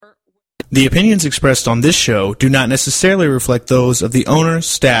The opinions expressed on this show do not necessarily reflect those of the owner,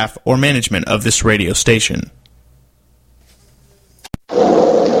 staff, or management of this radio station.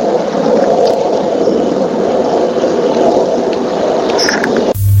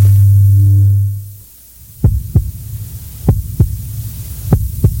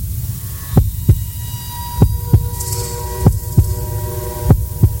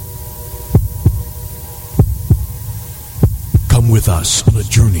 With us on a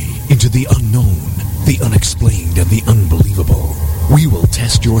journey into the unknown, the unexplained, and the unbelievable. We will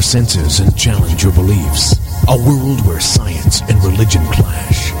test your senses and challenge your beliefs. A world where science and religion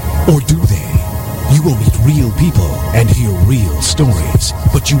clash. Or do they? You will meet real people and hear real stories,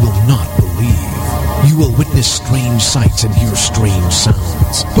 but you will not believe. You will witness strange sights and hear strange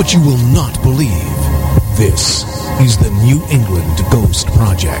sounds, but you will not believe. This is the New England Ghost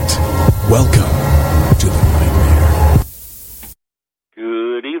Project. Welcome to the nightmare.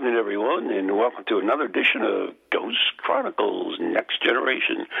 Good evening, everyone, and welcome to another edition of Ghost Chronicles Next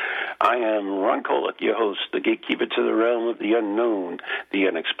Generation. I am Ron Kolick, your host, the gatekeeper to the realm of the unknown, the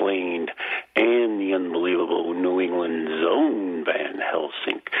unexplained, and the unbelievable New England's own Van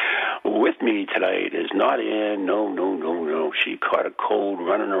Helsing. With me tonight is not Ann. No. She caught a cold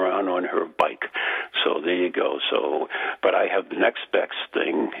running around on her bike. So there you go. But I have the next best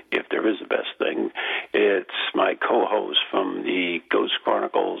thing, if there is a best thing. It's my co-host from the Ghost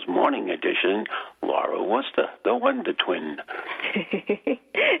Chronicles Morning Edition, Laura Worcester, the Wonder Twin.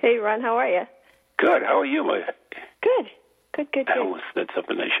 Hey, Ron, how are you? Good. How are you, my? Good. That's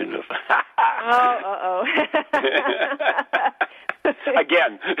something I shouldn't have.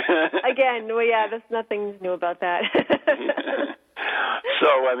 Again. Well, yeah, there's nothing new about that. So,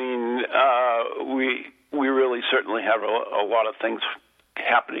 I mean, we really certainly have a lot of things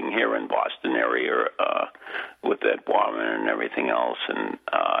happening here in Boston area with that bombing and everything else, and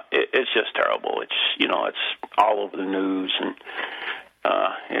it's just terrible. It's all over the news, and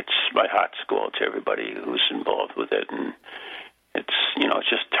it's my hearts go out to everybody who's involved with it, and it's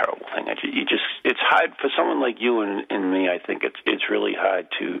just a terrible thing. It's hard for someone like you and me. I think it's really hard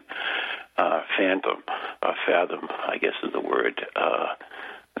to fathom, I guess is the word,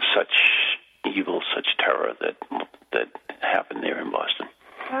 such evil, such terror that happened there in Boston.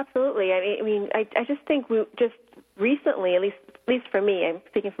 Absolutely. I just think we just recently, at least for me, I'm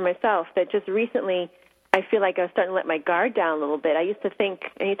speaking for myself, that just recently I feel like I was starting to let my guard down a little bit. I used to think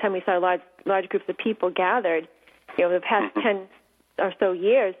anytime we saw large groups of people gathered, the past 10 or so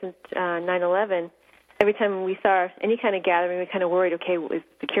years since 9/11, every time we saw any kind of gathering, we kind of worried, okay, is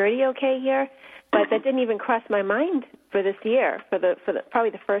security okay here? But that didn't even cross my mind for this year, for the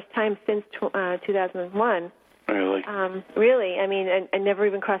probably the first time since 2001. Really? Really. I mean, and never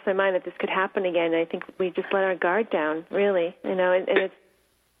even crossed my mind that this could happen again. I think we just let our guard down, really. And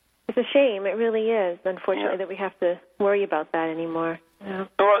it's a shame. It really is, unfortunately, that we have to worry about that anymore. Yeah.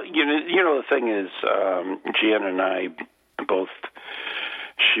 Well, the thing is, Jan and I both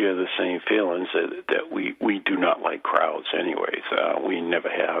share the same feelings that we do not like crowds anyways. We never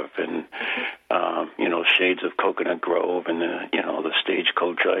have. And, shades of Coconut Grove and the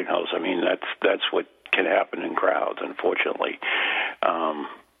Stagecoach Lighthouse, I mean, that's what can happen in crowds, unfortunately.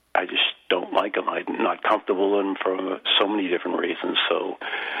 I just don't like them. I'm not comfortable in them for so many different reasons. So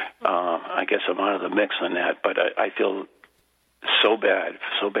I guess I'm out of the mix on that. But I feel so bad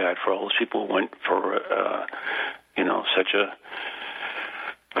for all those people who went for, such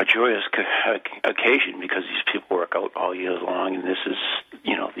a joyous occasion, because these people work out all year long, and this is,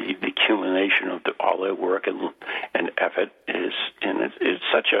 the accumulation of all their work and effort is, and it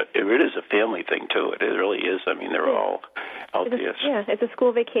is a family thing too. It really is. I mean, they're all out there. Yeah, it's a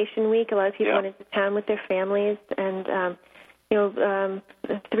school vacation week. A lot of people went into town with their families, and the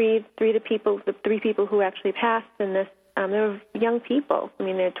three people who actually passed in this, they were young people. I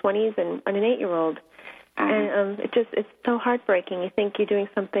mean, they're 20s and an 8-year-old. And it's so heartbreaking. You think you're doing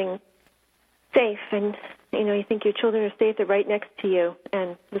something safe, and you think your children are safe. They're right next to you,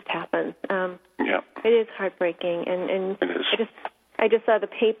 and this happens. It is heartbreaking, and it is. I just saw the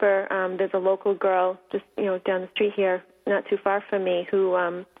paper. There's a local girl just down the street here, not too far from me, who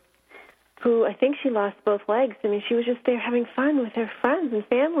I think she lost both legs. I mean, she was just there having fun with her friends and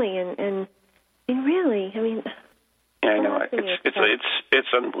family, and really, I mean. Yeah, I know.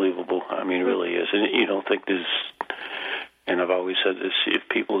 It's unbelievable. I mean, it really is. And you don't think there's, and I've always said this, if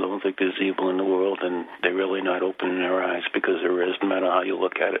people don't think there's evil in the world, then they're really not opening their eyes, because there is, no matter how you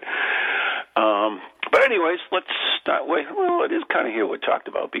look at it. But anyways, let's start with, it is kind of here what we talked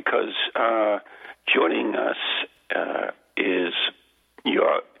about, because joining us is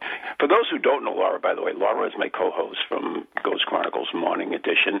For those who don't know Laura, by the way, Laura is my co-host from Ghost Chronicles Morning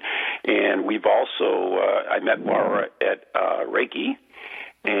Edition, and we've also I met Laura at Reiki,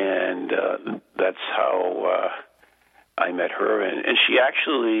 and that's how I met her, and she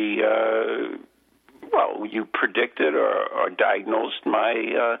actually, you predicted or diagnosed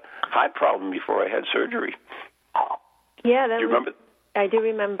my heart problem before I had surgery. Yeah, do you remember? I do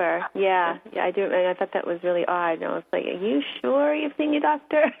remember. Yeah, I do. And I thought that was really odd. And I was like, "Are you sure you've seen your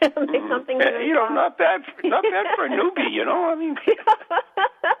doctor?" Something. Not bad for a newbie. I mean.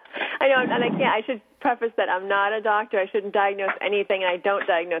 I know, and I should preface that I'm not a doctor. I shouldn't diagnose anything, and I don't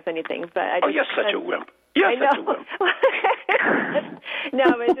diagnose anything. But you're such a wimp. You're such a wimp.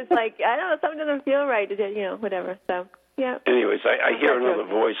 No, but it's just like I don't know. Something doesn't feel right. Whatever. So. Yeah. Anyways, I hear another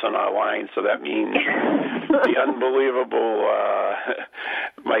voice on our line, so that means the unbelievable,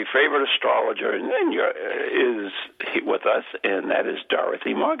 my favorite astrologer is with us, and that is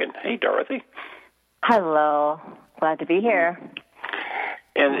Dorothy Morgan. Hey, Dorothy. Hello. Glad to be here.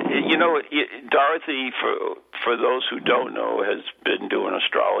 And, Dorothy, for those who don't know, has been doing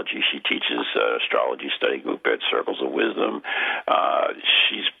astrology. She teaches astrology study group at Circles of Wisdom.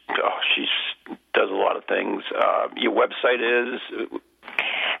 She does a lot of things. Your website is?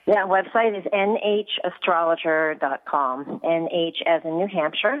 Yeah, website is nhastrologer.com. NH as in New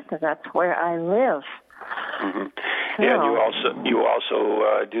Hampshire, because that's where I live. Mm-hmm. Yeah, and you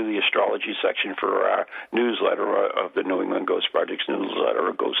also do the astrology section for our newsletter of the New England Ghost Project's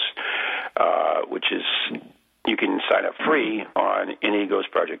newsletter, which is you can sign up free on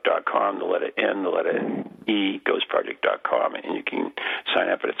neghostproject.com, the letter N, the letter E, ghostproject.com, and you can sign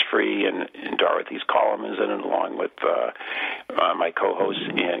up, and it's free, and Dorothy's column is in it, along with my co-hosts,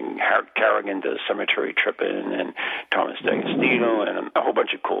 and Carrigan does Cemetery Trippin', and Thomas D'Agostino, and a whole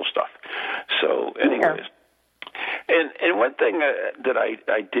bunch of cool stuff. So, anyways. And one thing that I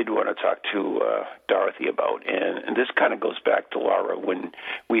did want to talk to Dorothy about, and this kind of goes back to Laura when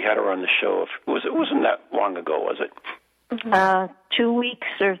we had her on the show. It wasn't that long ago, was it? 2 weeks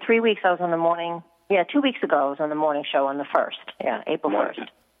or 3 weeks I was on the morning. Yeah, 2 weeks ago I was on the morning show on the 1st. Yeah, April 1st.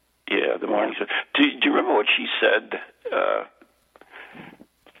 Yeah, the morning show. Do you remember what she said,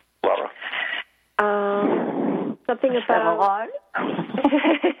 Laura? Something about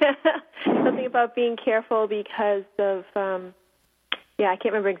something about being careful because of I can't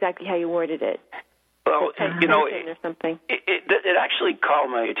remember exactly how you worded it. Well, or something. It actually caught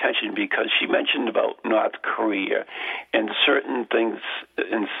my attention because she mentioned about North Korea and certain things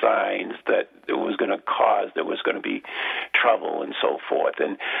and signs that it was going to cause, there was going to be trouble and so forth.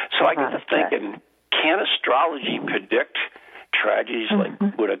 And so I got to thinking, can astrology predict tragedies like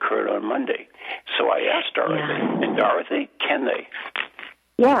what occurred on Monday? So I asked Dorothy, and Dorothy, can they?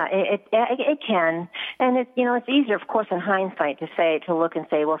 Yeah, it can, and it's easier, of course, in hindsight to look and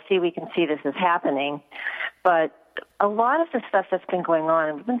say, well, we can see this is happening, but a lot of the stuff that's been going on,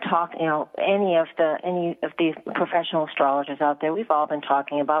 and we've been talking, any of these professional astrologers out there, we've all been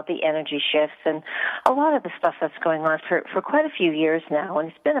talking about the energy shifts and a lot of the stuff that's going on for quite a few years now, and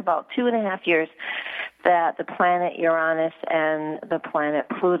it's been about 2.5 years that the planet Uranus and the planet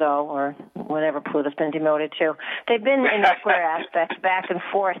Pluto, or whatever Pluto's been demoted to, they've been in square aspects back and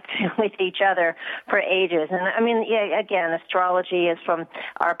forth with each other for ages. And I mean, again, astrology is from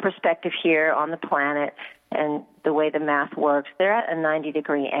our perspective here on the planet, and the way the math works, they're at a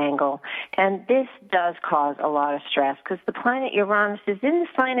 90-degree angle. And this does cause a lot of stress because the planet Uranus is in the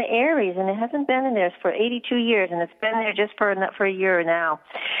sign of Aries, and it hasn't been in there for 82 years, and it's been there just for a year now.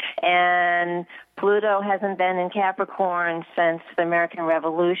 And Pluto hasn't been in Capricorn since the American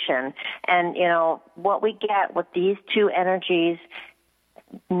Revolution. And, what we get with these two energies,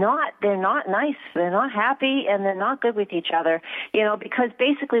 they're not nice, they're not happy, and they're not good with each other, because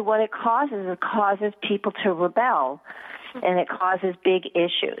basically what it causes people to rebel, and it causes big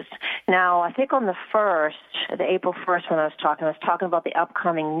issues. Now, I think on the April 1st when I was talking about the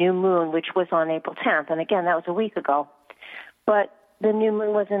upcoming new moon, which was on April 10th, and again, that was a week ago, but the new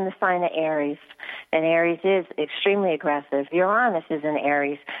moon was in the sign of Aries, and Aries is extremely aggressive. Uranus is in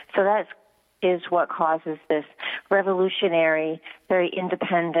Aries, so that is what causes this revolutionary, very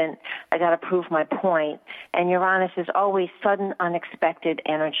independent, I got to prove my point. And Uranus is always sudden, unexpected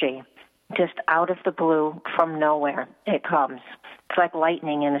energy, just out of the blue, from nowhere. It comes. It's like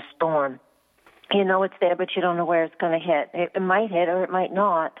lightning in a storm. You know it's there, but you don't know where it's going to hit. It might hit or it might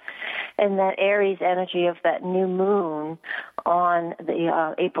not. And that Aries energy of that new moon on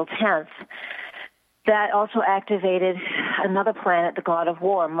the April 10th, that also activated another planet, the god of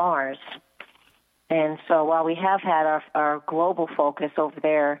war, Mars. And so while we have had our global focus over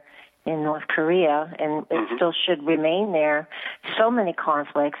there in North Korea, and it still should remain there. So many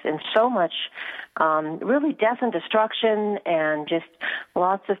conflicts and so much really death and destruction, and just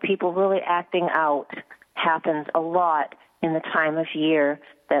lots of people really acting out happens a lot in the time of year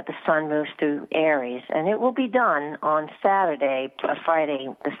that the sun moves through Aries. And it will be done on Saturday, Friday,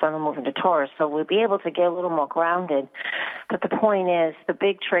 the sun will move into Taurus, so we'll be able to get a little more grounded. But the point is, the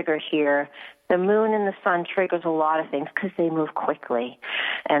big trigger here, the moon and the sun triggers a lot of things because they move quickly.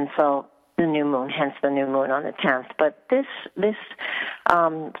 And so the new moon, hence the new moon on the 10th. But this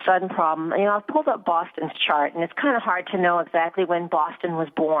sudden problem, I've pulled up Boston's chart, and it's kind of hard to know exactly when Boston was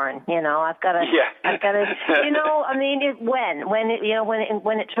born. I've got to,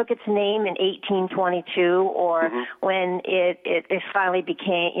 when it took its name in 1822, or when it finally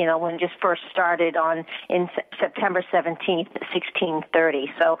became, when it just first started in September 17th,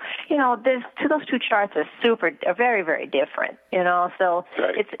 1630. So, those two charts are very, very different. So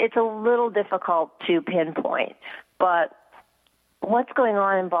right. It's a little difficult to pinpoint, but what's going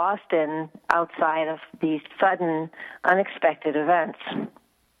on in Boston outside of these sudden, unexpected events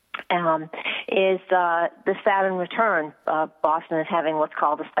is the Saturn return. Boston is having what's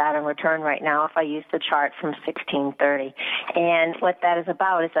called a Saturn return right now, if I use the chart from 1630. And what that is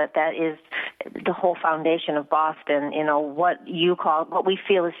about is that is the whole foundation of Boston. What we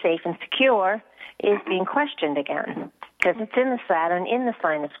feel is safe and secure is being questioned again. Because it's in the Saturn, in the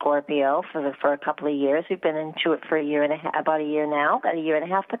sign of Scorpio for a couple of years. We've been into it for about a year now, about a year and a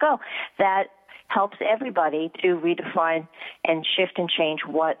half to go. That helps everybody to redefine and shift and change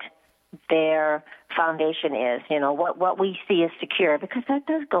what their foundation is, what we see as secure, because that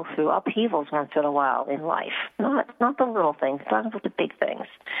does go through upheavals once in a while in life. Not the little things, not the big things.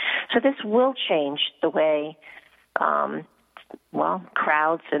 So this will change the way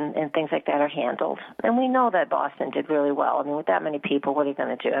crowds and things like that are handled. And we know that Boston did really well. With that many people, what are you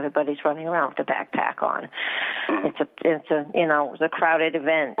going to do? Everybody's running around with a backpack on. It's a crowded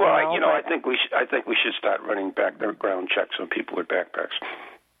event. Well, I think we should start running background checks on people with backpacks.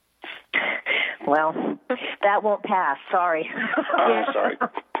 Well, that won't pass. Sorry. Sorry.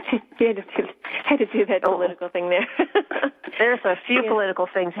 You had to do that political thing there. There's a few political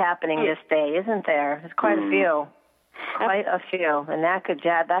things happening this day, isn't there? There's quite a few. Quite a few, and that's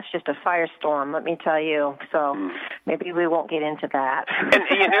just a firestorm, let me tell you. So maybe we won't get into that. And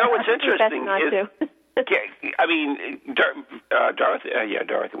what's interesting is,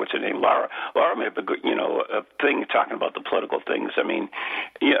 Dorothy, what's her name? Laura made a thing talking about the political things.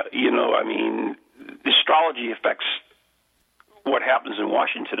 Astrology affects what happens in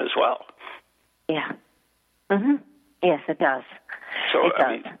Washington as well. Yeah. Yes, it does. So, it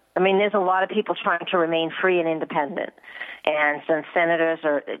does. There's a lot of people trying to remain free and independent, and some senators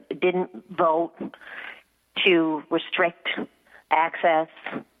didn't vote to restrict access.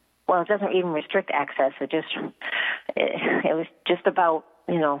 Well, it doesn't even restrict access. It was just about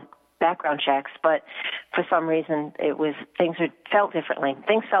background checks, but for some reason things felt differently.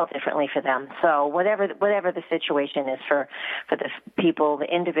 Things felt differently for them. So whatever the situation is for the people, the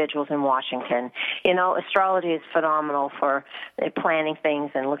individuals in Washington, astrology is phenomenal for planning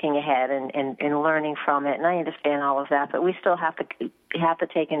things and looking ahead and learning from it. And I understand all of that, but we still have to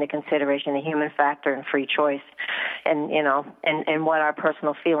take into consideration the human factor and free choice, and and what our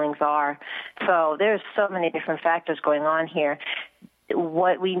personal feelings are. So there's so many different factors going on here.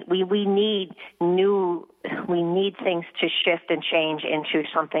 What we need things to shift and change into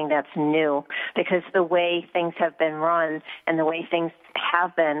something that's new, because the way things have been run and the way things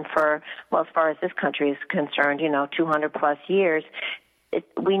have been for, as far as this country is concerned, 200 plus years,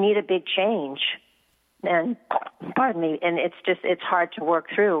 we need a big change. And pardon me, and it's hard to work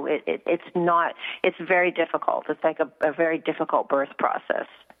through. It's very difficult. It's like a very difficult birth process.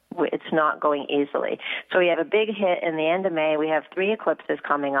 It's not going easily. So we have a big hit in the end of May. We have 3 eclipses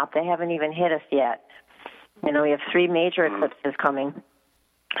coming up. They haven't even hit us yet. We have 3 major eclipses coming.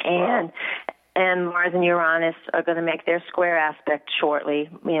 And Mars and Uranus are going to make their square aspect shortly,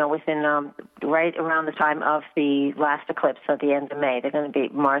 within right around the time of the last eclipse at the end of May. They're going to be,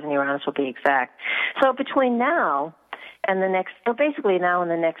 Mars and Uranus will be exact. So between now and the next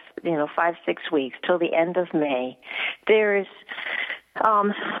 5-6 weeks till the end of May, there's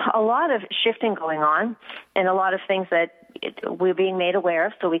a lot of shifting going on, and a lot of things that we're being made aware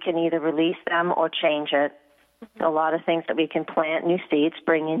of, so we can either release them or change it. A lot of things that we can plant new seeds,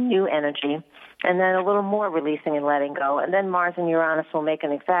 bring in new energy, and then a little more releasing and letting go. And then Mars and Uranus will make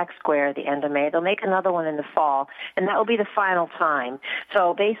an exact square at the end of May. They'll make another one in the fall, and that will be the final time.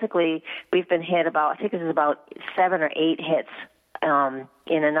 So basically, we've been hit I think this is about 7 or 8 hits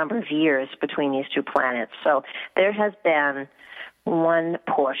in a number of years between these two planets. So there has been one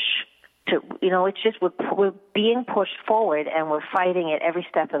push it's just we're being pushed forward and we're fighting it every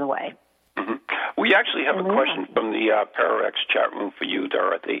step of the way. Mm-hmm. We actually have a question from the Pararex chat room for you,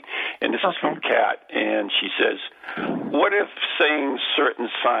 Dorothy, and this is from Kat, and she says, what if saying certain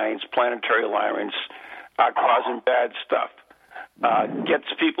signs, planetary alignments, are causing bad stuff? Gets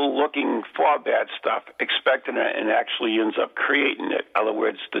people looking for bad stuff, expecting it, and actually ends up creating it. In other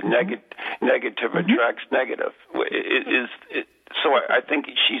words, the negative attracts negative. So I think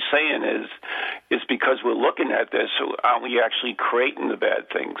she's saying is because we're looking at this, so aren't we actually creating the bad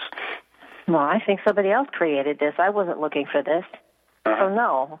things? Well, I think somebody else created this. I wasn't looking for this. So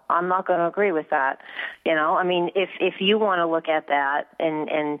no, I'm not going to agree with that. I mean, if you want to look at that,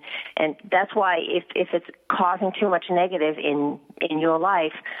 and that's why if it's causing too much negative in your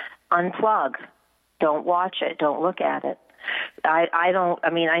life, unplug. Don't watch it. Don't look at it. I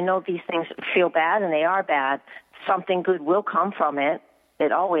know these things feel bad, and they are bad. Something good will come from it.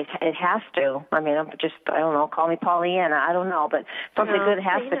 It has to. I mean, I don't know, call me Pollyanna, I don't know, but something good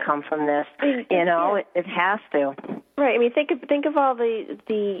has to come from this. It has to. Right. I mean, think of all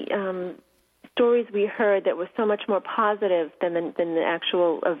the stories we heard that were so much more positive than the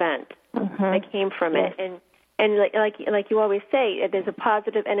actual event that came from it. And like you always say, there's a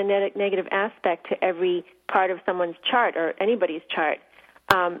positive and a negative aspect to every part of someone's chart or anybody's chart.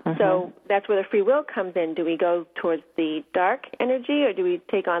 So that's where the free will comes in. Do we go towards the dark energy, or do we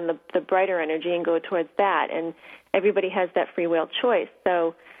take on the brighter energy and go towards that? And everybody has that free will choice.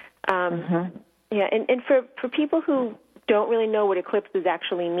 So, yeah, and for people who don't really know what eclipses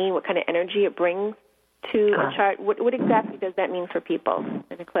actually mean, what kind of energy it brings to a chart, what exactly does that mean for people,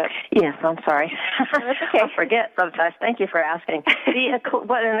 an eclipse? Yes, I'm sorry. That's okay. I forget sometimes. Thank you for asking.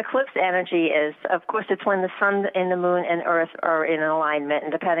 What an eclipse energy is, of course, it's when the sun and the moon and earth are in alignment,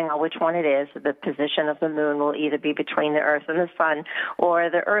 and depending on which one it is, the position of the moon will either be between the earth and the sun, or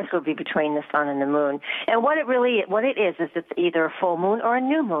the earth will be between the sun and the moon. And what it is it's either a full moon or a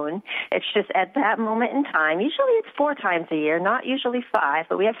new moon. It's just at that moment in time. Usually it's 4 times a year, not usually 5,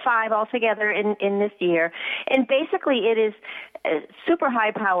 but we have 5 altogether in this year. And basically it is a super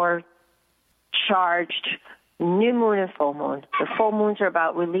high power charged new moon and full moon. The full moons are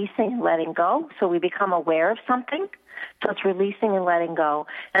about releasing and letting go, so we become aware of something. So it's releasing and letting go.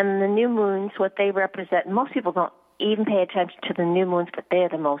 And the new moons, what they represent, most people don't even pay attention to the new moons, but they're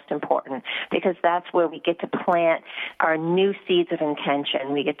the most important because that's where we get to plant our new seeds of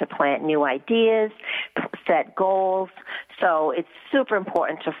intention. We get to plant new ideas, set goals. So it's super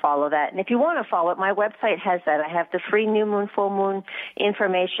important to follow that. And if you want to follow it, my website has that. I have the free new moon, full moon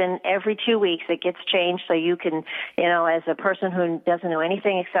information every 2 weeks. It gets changed so you can, as a person who doesn't know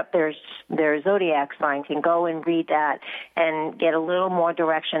anything except their zodiac sign, can go and read that and get a little more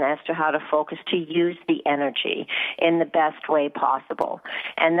direction as to how to focus to use the energy in the best way possible.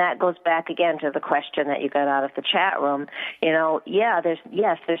 And that goes back again to the question that you got out of the chat room.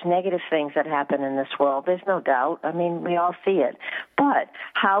 There's negative things that happen in this world. There's no doubt. I mean, we all see it. But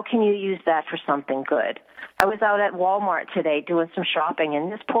how can you use that for something good? I was out at Walmart today doing some shopping,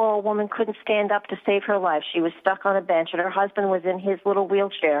 and this poor old woman couldn't stand up to save her life. She was stuck on a bench, and her husband was in his little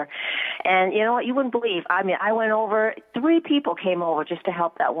wheelchair. And you know what? You wouldn't believe. I mean, I went over, 3 people came over just to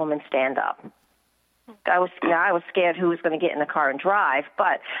help that woman stand up. I was scared who was going to get in the car and drive,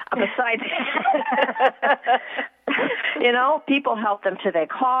 but besides, people helped them to their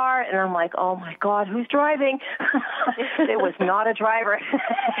car, and I'm like, oh my God, who's driving? It was not a driver.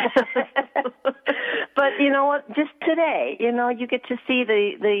 But you know what? Just today, you get to see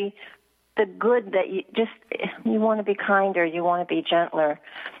the good that you want to be kinder, you want to be gentler.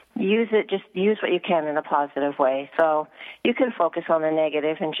 Use what you can in a positive way. So you can focus on the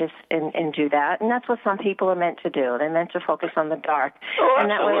negative and do that. And that's what some people are meant to do. They're meant to focus on the dark. Oh,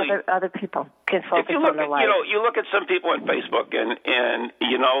 and that way other people can focus on the light. You look at some people on Facebook and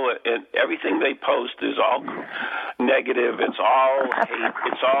everything they post is all negative. It's all hate.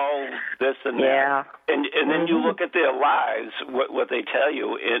 It's all this and that. And then you look at their lives, what they tell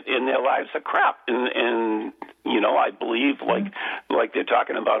you, and their lives are crap. And I believe, like they're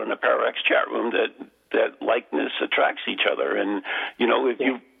talking about in the Pararex chat room, that likeness attracts each other. And, if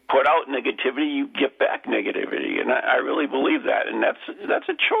you put out negativity, you get back negativity. And I really believe that. And that's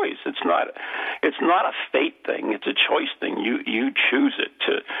a choice. It's not a fate thing. It's a choice thing. You choose it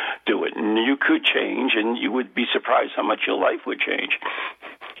to do it. And you could change, and you would be surprised how much your life would change.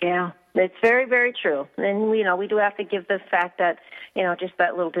 Yeah. It's very, very true. And, we do have to give the fact that, just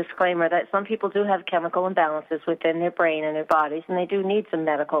that little disclaimer that some people do have chemical imbalances within their brain and their bodies, and they do need some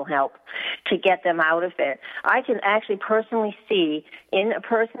medical help to get them out of it. I can actually personally see in a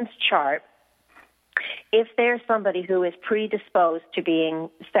person's chart if there's somebody who is predisposed to being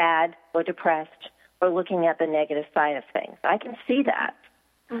sad or depressed or looking at the negative side of things, I can see that.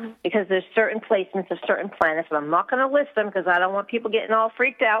 Mm-hmm. Because there's certain placements of certain planets, and I'm not going to list them because I don't want people getting all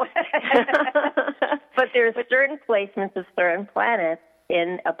freaked out. But there's certain placements of certain planets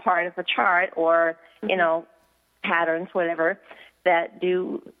in a part of a chart or, you know, patterns, whatever, that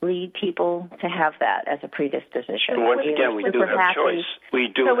do lead people to have that as a predisposition. And once again, we do have choice. We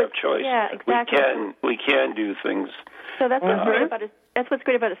do have choice. Yeah, exactly. We can do things. So that's what's great about it. That's what's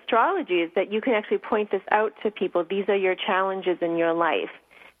great about astrology is that you can actually point this out to people. These are your challenges in your life.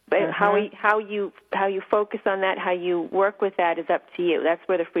 But how you focus on that, how you work with that is up to you. That's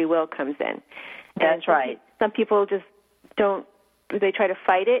where the free will comes in. That's right. Some people just don't. They try to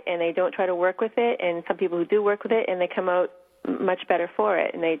fight it and they don't try to work with it. And some people who do work with it and they come out much better for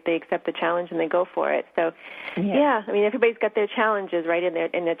it, and they accept the challenge and they go for it. So, yeah, I mean everybody's got their challenges right in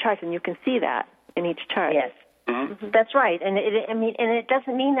their charts, and you can see that in each chart. Yes, mm-hmm. That's right. And it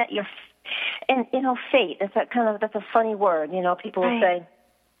doesn't mean that you're, and you know, fate. That's a funny word. You know, people will say.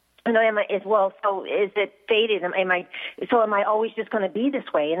 You know, so is it fated? Am I always just going to be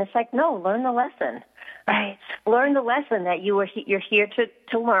this way? And it's like, no, learn the lesson. Right. Learn the lesson that you're here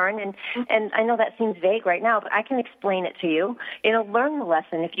to learn. And I know that seems vague right now, but I can explain it to you. You know, learn the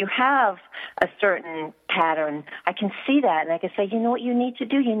lesson. If you have a certain pattern, I can see that, and I can say, you know what you need to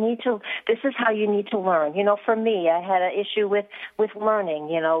do? This is how you need to learn. You know, for me, I had an issue with learning,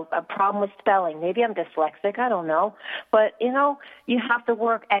 you know, a problem with spelling. Maybe I'm dyslexic, I don't know. But, you know, you have to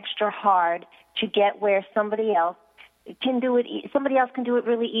work extra hard to get where somebody else can do it. Somebody else can do it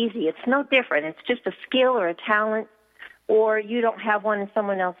really easy. It's no different. It's just a skill or a talent, or you don't have one and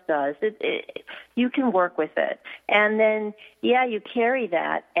someone else does. You can work with it. And then, you carry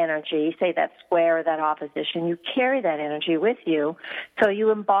that energy, say that square or that opposition, you carry that energy with you, so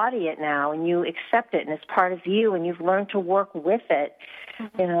you embody it now and you accept it and it's part of you and you've learned to work with it,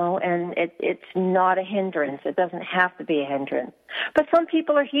 you know, and it's not a hindrance. It doesn't have to be a hindrance. But some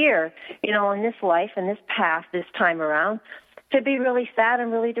people are here, you know, in this life, in this path, this time around, to be really sad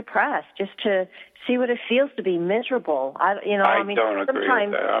and really depressed, just to see what it feels to be miserable. I don't agree with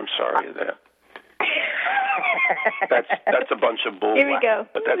that. I'm sorry with that. That's a bunch of bull. Here we go.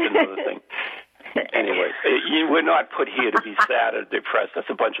 But that's another thing. Anyway, we're not put here to be sad or depressed. That's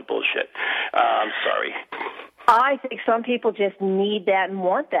a bunch of bullshit. I'm sorry. I think some people just need that and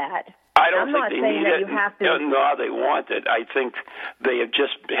want that. I don't think they need it. You have to. No, they want it. I think they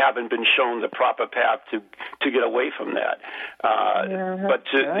haven't been shown the proper path to get away from that. But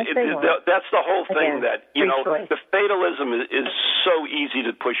that's the whole thing. That the fatalism is so easy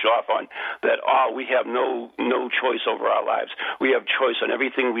to push off on. That we have no choice over our lives. We have choice on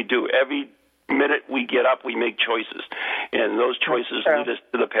everything we do. Every minute we get up, we make choices, and those choices lead us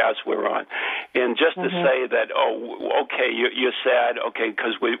to the paths we're on. And just to say that, okay, you're sad, okay,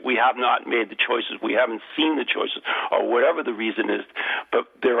 because we have not made the choices, we haven't seen the choices, or whatever the reason is, but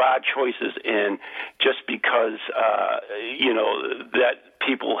there are choices, and just because, that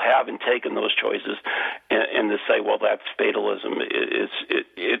people haven't taken those choices, and to say, well, that's fatalism,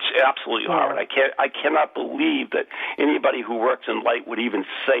 it's absolutely hard. I cannot believe that anybody who works in light would even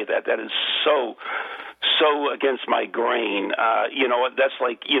say that. That is so against my grain. That's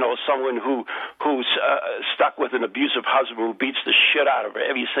like, someone who's stuck with an abusive husband who beats the shit out of her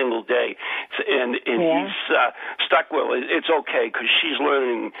every single day, and he's stuck with it. It's okay because she's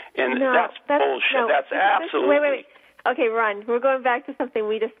learning, and that's bullshit. That's absolutely. Wait. Okay, Ron, we're going back to something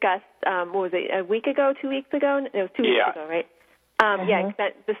we discussed, what was it, a week ago, 2 weeks ago? No, it was 2 weeks ago, right?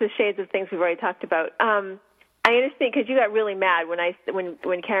 This is shades of things we've already talked about. I understand because you got really mad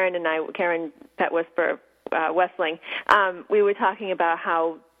when Karen that was for Westling, we were talking about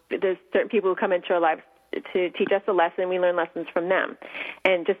how there's certain people who come into our lives to teach us a lesson. We learn lessons from them,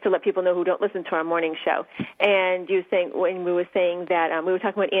 and just to let people know who don't listen to our morning show. And you were saying when we were saying that we were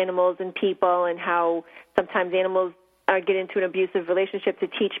talking about animals and people and how sometimes animals get into an abusive relationship to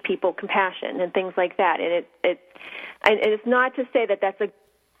teach people compassion and things like that. And it's not to say that that's a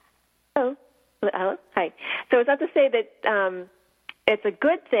hi. So it's not to say that it's a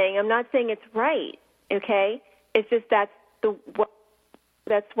good thing. I'm not saying it's right. Okay, it's just that's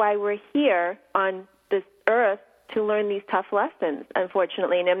why we're here on this earth to learn these tough lessons,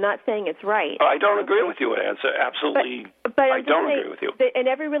 unfortunately. And I'm not saying it's right. I don't agree with you, Ansa. Absolutely. But I don't agree with you. In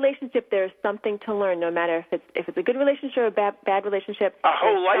every relationship, there's something to learn, no matter if it's a good relationship or a bad relationship. Our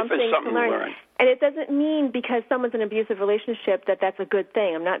whole life is something to learn. And it doesn't mean because someone's in an abusive relationship that that's a good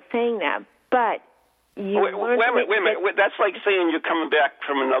thing. I'm not saying that. But Wait a minute. That's like saying you're coming back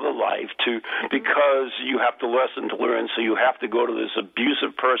from another life because you have the lesson to learn, so you have to go to this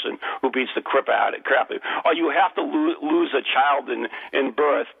abusive person who beats the crap out of you. Or you have to lose a child in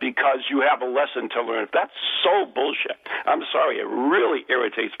birth because you have a lesson to learn. That's so bullshit. I'm sorry. It really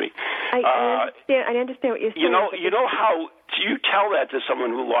irritates me. I understand what you're saying. You know how you tell that to someone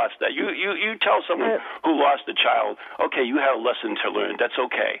who lost that. You tell someone who lost a child, okay, you have a lesson to learn. That's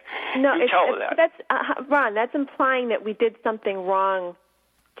okay. No, you tell that. That's Ron. That's implying that we did something wrong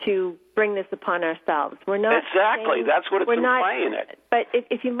to bring this upon ourselves. We're not exactly. That's what it's implying. But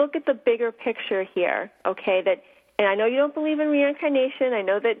if you look at the bigger picture here, okay, and I know you don't believe in reincarnation. I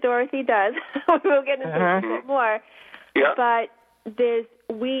know that Dorothy does. We'll get into this a bit more. Yeah. But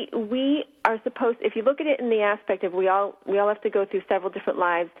we are supposed, if you look at it in the aspect of we all have to go through several different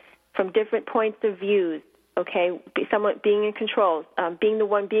lives from different points of views, okay, someone being in control, being the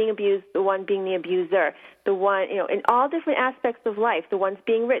one being abused, the one being the abuser, the one, in all different aspects of life, the ones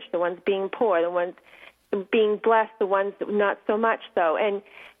being rich, the ones being poor, the ones being blessed, the ones not so much so. And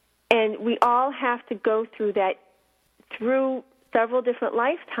we all have to go through that through several different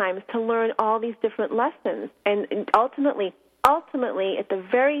lifetimes to learn all these different lessons. And ultimately, at the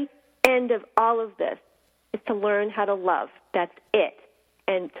very end of all of this, is to learn how to love. That's it.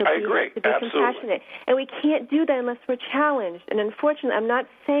 And to be compassionate. And we can't do that unless we're challenged. And unfortunately, I'm not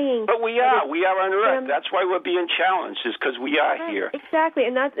saying... But we are on Earth. That's why we're being challenged, is because we are here. Exactly.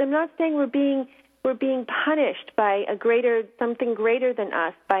 And I'm not saying we're being punished by something greater than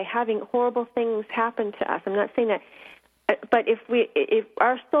us, by having horrible things happen to us. I'm not saying that. But if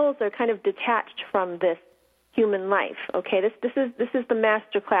our souls are kind of detached from this human life, okay, this is the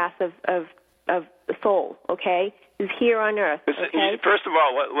master class of the soul, okay, is here on Earth. Okay? First of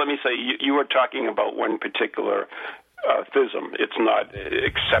all, let me say you were talking about one particular theism. It's not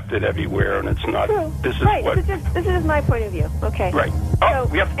accepted everywhere, and it's not. True. This is right. what. This is my point of view. Okay. Right. Oh,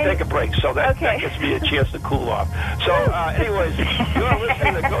 we have to take a break, so that gives me a chance to cool off. So, anyways, you're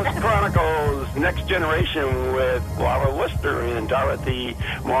listening to Ghost Chronicles Next Generation with Laura Worcester and Dorothy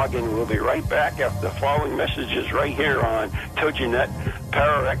Morgan. We'll be right back after the following messages right here on TogiNet,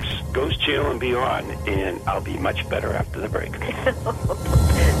 Pararex, Ghost Channel, and beyond. And I'll be much better after the break.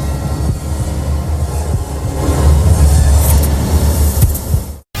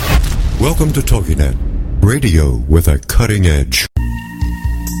 Welcome to TogiNet, radio with a cutting edge.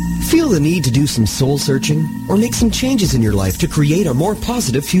 Feel the need to do some soul searching or make some changes in your life to create a more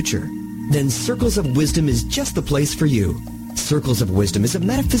positive future? Then Circles of Wisdom is just the place for you. Circles of Wisdom is a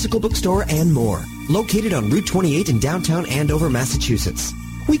metaphysical bookstore and more, located on Route 28 in downtown Andover, Massachusetts.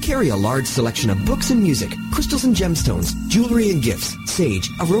 We carry a large selection of books and music, crystals and gemstones, jewelry and gifts, sage,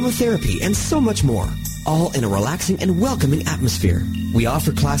 aromatherapy, and so much more, all in a relaxing and welcoming atmosphere. We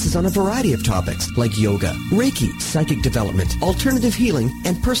offer classes on a variety of topics like yoga, Reiki, psychic development, alternative healing,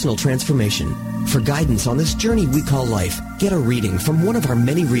 and personal transformation. For guidance on this journey we call life, get a reading from one of our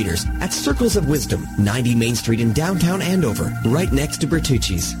many readers at Circles of Wisdom, 90 Main Street in downtown Andover, right next to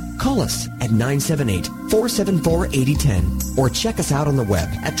Bertucci's. Call us at 978-474-8010 or check us out on the web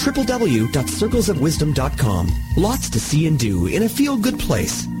at www.circlesofwisdom.com. Lots to see and do in a feel-good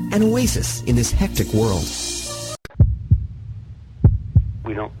place, an oasis in this hectic world.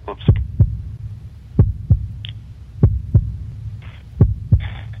 We don't... Oops.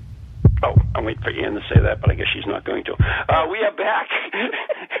 Oh, I'm waiting for Ann to say that, but I guess she's not going to. We are back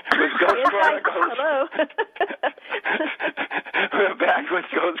with Ghost Chronicles. Hello. We're back with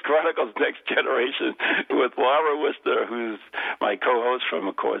Ghost Chronicles Next Generation with Laura Worcester, who's my co-host from,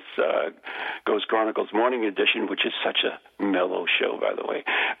 of course, Ghost Chronicles Morning Edition, which is such a mellow show, by the way.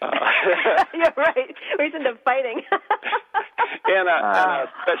 You're right. We end up fighting. and a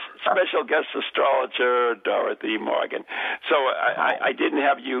special guest astrologer, Dorothy Morgan. So I didn't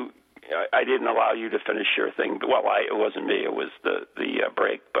have you... I didn't allow you to finish your thing. Well, it wasn't me. It was the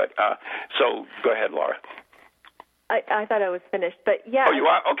break. But so go ahead, Laura. I thought I was finished, but yeah. Oh, you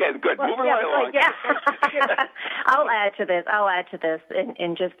are? Okay, good. Well, moving right along. Yeah. I'll add to this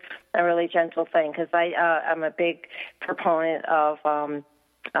in just a really gentle thing, because I'm a big proponent of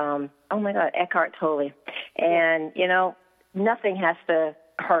Eckhart Tolle, and nothing has to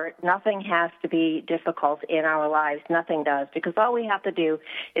hurt. Nothing has to be difficult in our lives. Nothing does, because all we have to do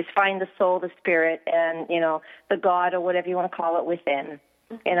is find the soul, the spirit, and the God, or whatever you want to call it, within.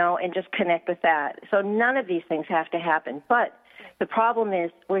 And just connect with that. So none of these things have to happen. But the problem is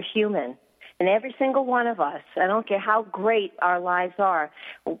we're human. And every single one of us, I don't care how great our lives are,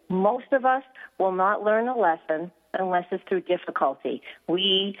 most of us will not learn a lesson unless it's through difficulty.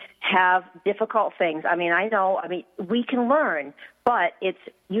 We have difficult things. We can learn, but it's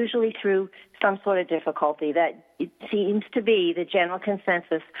usually through some sort of difficulty. That it seems to be the general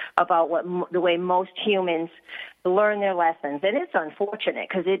consensus about the way most humans learn their lessons. And it's unfortunate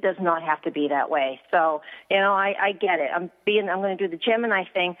because it does not have to be that way. So, I get it. I'm going to do the Gemini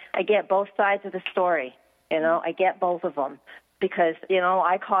thing. I get both sides of the story. I get both of them. Because,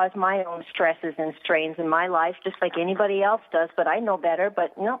 I cause my own stresses and strains in my life just like anybody else does, but I know better.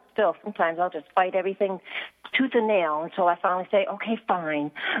 But, still, sometimes I'll just fight everything tooth and nail until I finally say, okay, fine.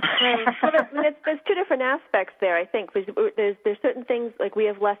 Well, there's two different aspects there, I think. There's certain things, like we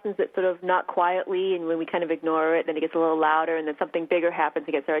have lessons that sort of knock quietly, and when we kind of ignore it, then it gets a little louder, and then something bigger happens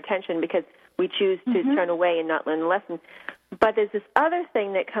and gets our attention because we choose to turn away and not learn the lesson. But there's this other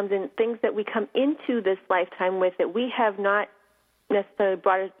thing that comes in, things that we come into this lifetime with that we have not necessarily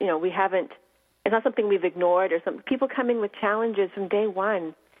brought us, we haven't, it's not something we've ignored or something. People come in with challenges from day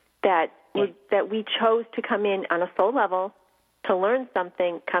one that we chose to come in on a soul level to learn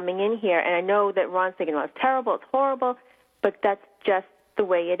something coming in here. And I know that Ron's thinking, it's terrible, it's horrible, but that's just the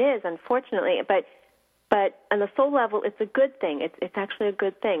way it is, unfortunately. But on the soul level, it's a good thing. It's actually a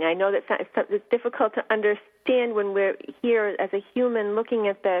good thing. I know that it's difficult to understand when we're here as a human looking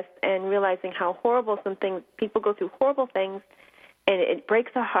at this and realizing how horrible people go through horrible things, and it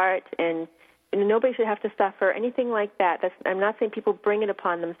breaks our heart, and nobody should have to suffer, anything like that. I'm not saying people bring it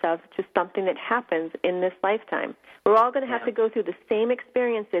upon themselves. It's just something that happens in this lifetime. We're all going to have to go through the same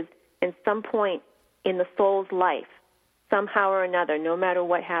experiences in some point in the soul's life, somehow or another, no matter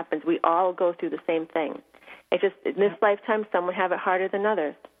what happens. We all go through the same thing. It's just in this lifetime, some would have it harder than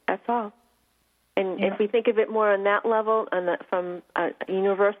others. That's all. And if we think of it more on that level, from a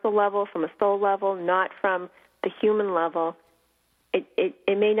universal level, from a soul level, not from the human level, it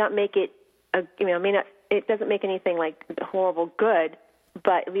may not make it, it doesn't make anything like horrible good,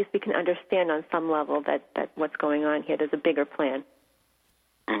 but at least we can understand on some level that what's going on here. There's a bigger plan.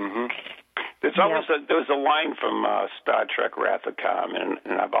 Mm-hmm. There's always there's a line from Star Trek Wrath of Khan,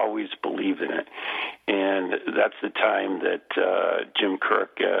 and I've always believed in it. And that's the time that Jim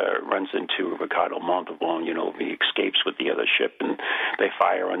Kirk runs into Ricardo Montalban. He escapes with the other ship, and they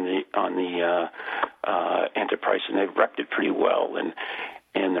fire on the Enterprise, and they've wrecked it pretty well.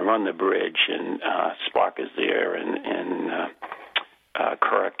 And they're on the bridge, and Spock is there, and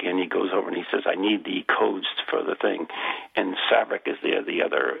Kirk, and he goes over and he says, I need the codes for the thing. And Saavik is there, the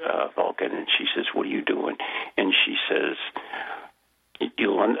other Vulcan, and she says, what are you doing? And she says,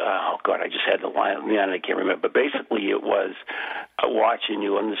 I just had the line on I can't remember. But basically it was watch and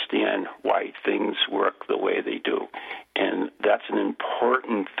you understand why things work the way they do. And that's an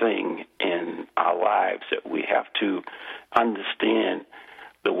important thing in our lives, that we have to understand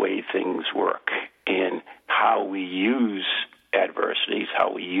the way things work and how we use adversities,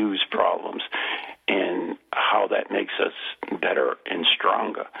 how we use problems, and how that makes us better and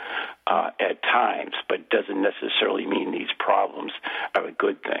stronger at times, but doesn't necessarily mean these problems are a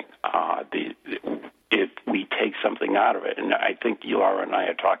good thing. If we take something out of it, and I think Laura and I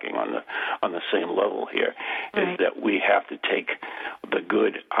are talking on the same level here, is that we have to take the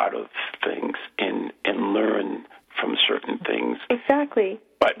good out of things and learn from certain things. Exactly.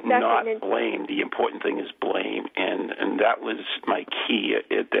 But not blame. The important thing is blame, and that was my key.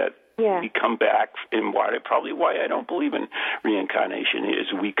 We come back, and probably why I don't believe in reincarnation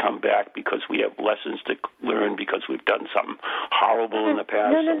is we come back because we have lessons to learn because we've done something horrible in the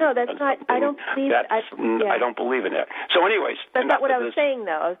past. No, that's not. I don't believe. I don't believe in that. So, anyways, that's not what I was saying,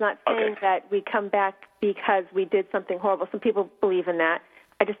 though. I was not saying that we come back because we did something horrible. Some people believe in that.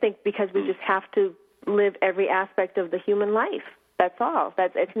 I just think because we just have to live every aspect of the human life. That's all.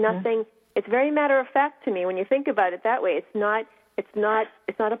 It's nothing. It's very matter of fact to me when you think about it that way. It's not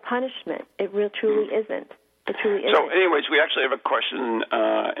a punishment. It really truly isn't. It truly isn't. So, anyways, we actually have a question,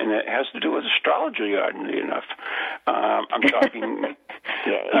 and it has to do with astrology. Oddly enough, I'm talking.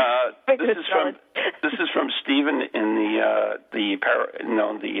 This is from Stephen in the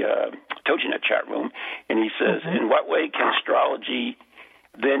TogiNet chat room, and he says, "In what way can astrology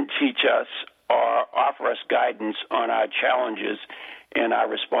then teach us or offer us guidance on our challenges and our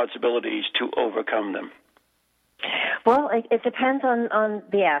responsibilities to overcome them?" Well, it depends on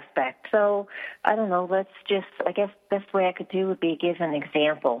the aspect. So, I don't know, I guess the best way I could do would be give an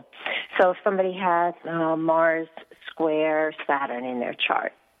example. So if somebody has Mars square Saturn in their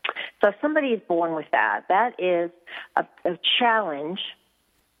chart. So if somebody is born with that is a challenge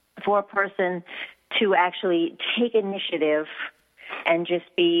for a person to actually take initiative and just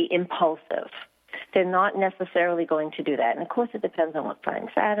be impulsive. They're not necessarily going to do that. And, of course, it depends on what sign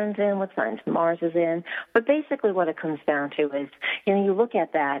Saturn's in, what sign Mars is in. But basically what it comes down to is, you look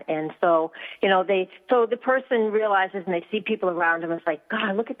at that, and so, so the person realizes and they see people around them, it's like,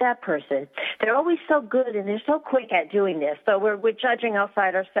 God, look at that person. They're always so good and they're so quick at doing this. So we're judging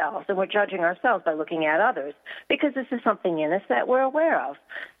outside ourselves, and we're judging ourselves by looking at others because this is something in us that we're aware of.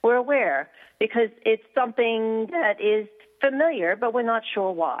 We're aware because it's something that is familiar, but we're not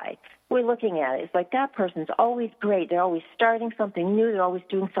sure why. We're looking at it. It's like that person's always great. They're always starting something new. They're always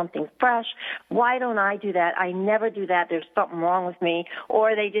doing something fresh. Why don't I do that? I never do that. There's something wrong with me.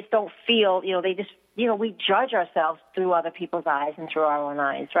 Or they just don't feel, we judge ourselves through other people's eyes and through our own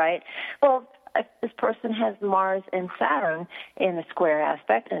eyes, right? Well, if this person has Mars and Saturn in a square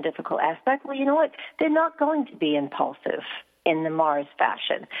aspect and a difficult aspect, well, you know what? They're not going to be impulsive in the Mars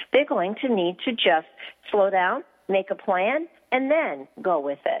fashion. They're going to need to just slow down, make a plan, and then go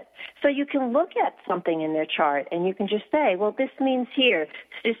with it. So you can look at something in their chart and you can just say, well, this means here.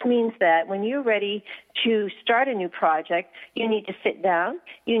 This means that when you're ready to start a new project, you need to sit down.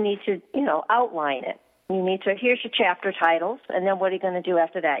 You need to, outline it. You need to, here's your chapter titles, and then what are you going to do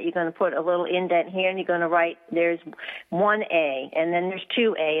after that? You're going to put a little indent here, and you're going to write, there's 1A, and then there's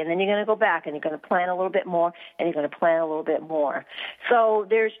 2A, and then you're going to go back, and you're going to plan a little bit more, and you're going to plan a little bit more. So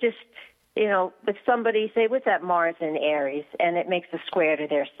there's just, with somebody, say, with that Mars in Aries, and it makes a square to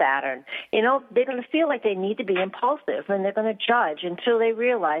their Saturn, they're going to feel like they need to be impulsive, and they're going to judge until they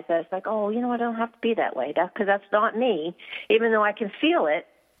realize that it's like, oh, I don't have to be that way, because that's not me, even though I can feel it.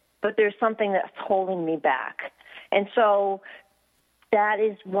 But there's something that's holding me back. And so that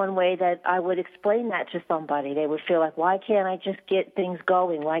is one way that I would explain that to somebody. They would feel like, why can't I just get things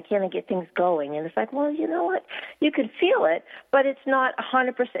going? Why can't I get things going? And it's like, well, you know what? You can feel it, but it's not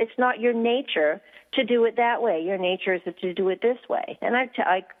 100%. It's not your nature to do it that way. Your nature is to do it this way. And I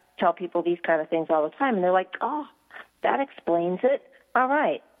tell people these kind of things all the time, and they're like, oh, that explains it. All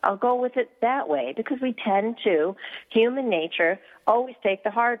right, I'll go with it that way, because we tend to, human nature, always take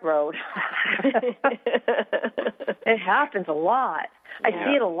the hard road. It happens a lot. I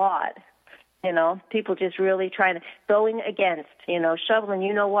see it a lot. People just really trying to, going against, shoveling,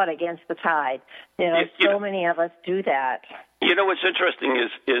 against the tide. So many of us do that. What's interesting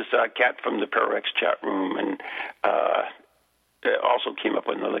is Kat from the Pararex chat room, and also came up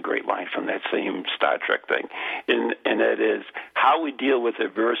with another great line from that same Star Trek thing, and that is, how we deal with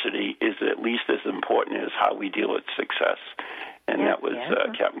adversity is at least as important as how we deal with success. And that was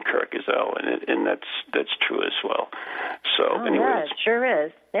Captain Kirk Gazelle, and that's true as well. So, anyways, yeah, it sure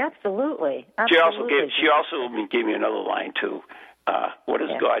is. Absolutely. She also gave me another line too. What does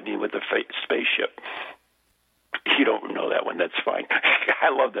God need with a spaceship? You don't know that one. That's fine. I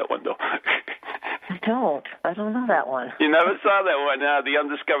love that one though. I don't know that one. You never saw that one, The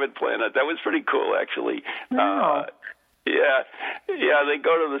Undiscovered Planet. That was pretty cool, actually. No. Yeah, they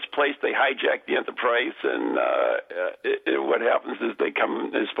go to this place, they hijack the Enterprise, and what happens is they're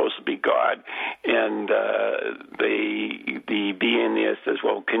supposed to be God, and the being there says,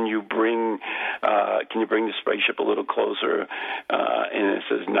 well, can you bring the spaceship a little closer? And it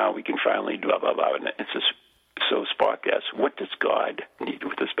says, now we can finally blah, blah, blah, and it says, so Spock asks, what does God need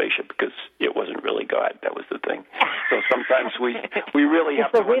with the spaceship? Because it wasn't really God. That was the thing. So sometimes we really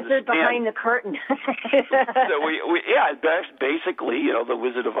have to understand. It's the wizard behind the curtain. So basically, the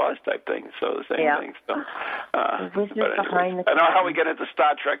Wizard of Oz type thing. So the same thing. So, the wizard behind the curtain. I don't know how we get into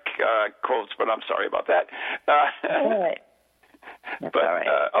Star Trek quotes, but I'm sorry about that. All right. That's all right.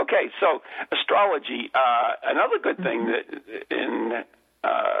 Okay, so astrology. Another good thing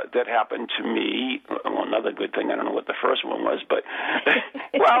that happened to me. Well, another good thing, I don't know what the first one was, but,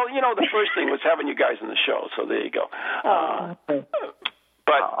 the first thing was having you guys on the show, so there you go.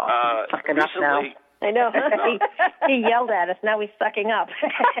 Recently... I know. He yelled at us. Now he's sucking up.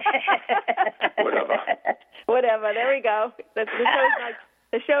 Whatever. There we go. The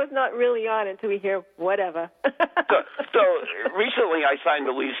show's not really on until we hear whatever. So recently I signed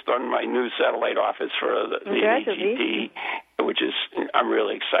a lease on my new satellite office for the AGT, which is, I'm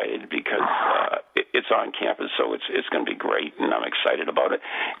really excited because it's on campus, so it's going to be great, and I'm excited about it.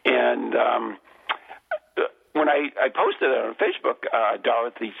 And when I posted it on Facebook,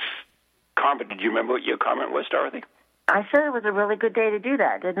 Dorothy's comment, did you remember what your comment was, Dorothy? I said it was a really good day to do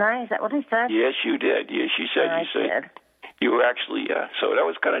that, didn't I? Is that what I said? Yes, you did. Yes, you said. I did. You were actually, so that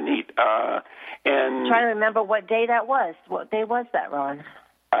was kind of neat. And I'm trying to remember what day that was. What day was that, Ron?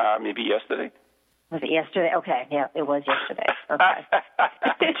 Maybe yesterday. Was it yesterday? Okay, yeah, it was yesterday. Okay.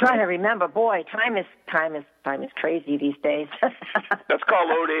 I'm trying to remember. Boy, time is crazy these days. That's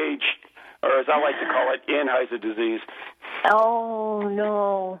called old age, or as I like to call it, Anheuser disease. Oh,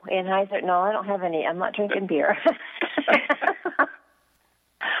 no. Anheuser? No, I don't have any. I'm not drinking beer.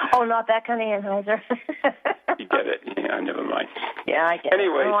 Oh, not that kind of Anheuser. You get it. Yeah, never mind. Yeah, I get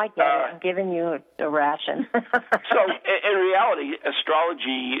Anyway, it. Oh, I get it. I'm giving you a ration. So, in reality,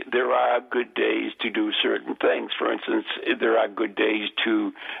 astrology, there are good days to do certain things. For instance, there are good days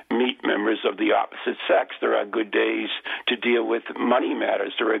to meet members of the opposite sex. There are good days to deal with money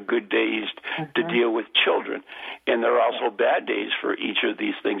matters. There are good days to deal with children. And there are also bad days for each of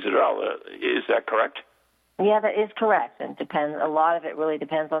these things as well. Is that correct? Yeah, that is correct. And a lot of it really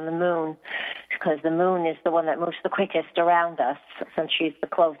depends on the moon, because the moon is the one that moves the quickest around us, since she's the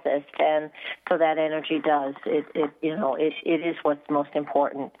closest, and so that energy does. It is what's most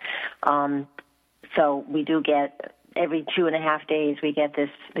important. So we do get every 2.5 days we get this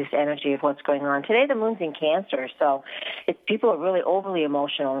energy of what's going on. Today the moon's in Cancer, so people are really overly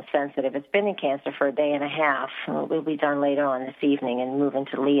emotional and sensitive. It's been in Cancer for a day and a half. We'll be done later on this evening and move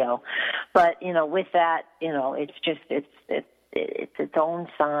into Leo. But with that, it's just it's its own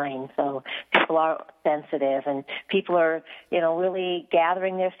sign. So people are sensitive, and people are, really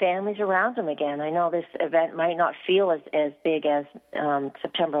gathering their families around them again. I know this event might not feel as big as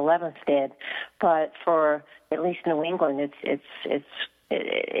September 11th did, but for at least New England,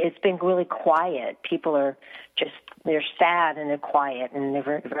 it's been really quiet. People are they're sad and they're quiet and they're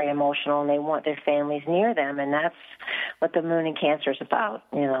very, very emotional, and they want their families near them, and that's what the moon in Cancer is about.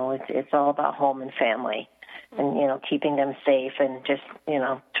 It's all about home and family. And, keeping them safe and just,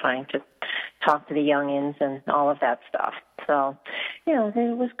 trying to talk to the youngins and all of that stuff. So,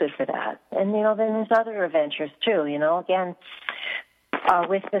 it was good for that. And, then there's other adventures, too. Again,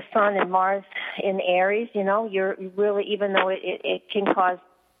 with the Sun and Mars in Aries, you're really, even though it can cause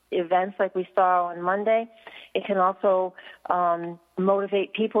events like we saw on Monday, it can also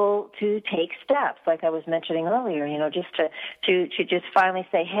motivate people to take steps, like I was mentioning earlier, just to just finally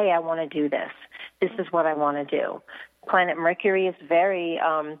say, hey, I want to do this. This is what I want to do. Planet Mercury is very,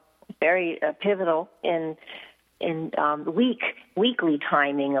 very pivotal in weekly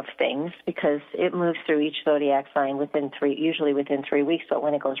timing of things, because it moves through each zodiac sign usually within 3 weeks. But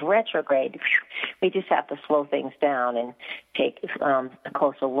when it goes retrograde, we just have to slow things down and take a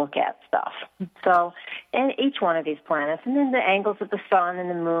closer look at stuff. So, and each one of these planets, and then the angles of the sun and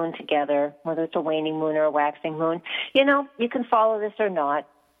the moon together, whether it's a waning moon or a waxing moon, you can follow this or not.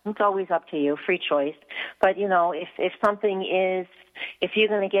 It's always up to you, free choice. But, if something is, if you're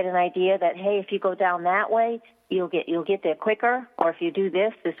going to get an idea that, hey, if you go down that way, you'll get there quicker, or if you do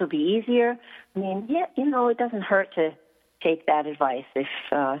this will be easier. I mean, yeah, it doesn't hurt to take that advice if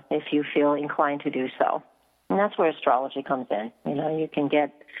you feel inclined to do so. And that's where astrology comes in. You can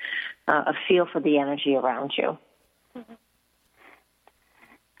get a feel for the energy around you. Is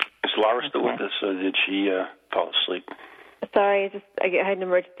Laura still with us, or did she fall asleep? Sorry, I had an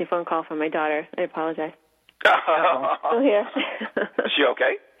emergency phone call from my daughter. I apologize. Still here. Is she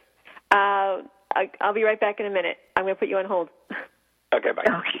okay? I'll be right back in a minute. I'm going to put you on hold. Okay, bye.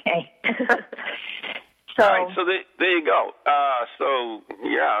 Okay. All right, so there you go.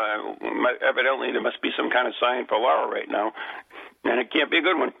 Evidently there must be some kind of sign for Laura right now, and it can't be a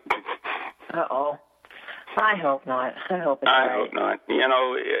good one. Uh-oh. I hope not. I hope it's I right. hope not.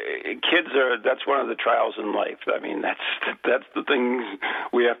 Kids that's one of the trials in life. I mean, that's the things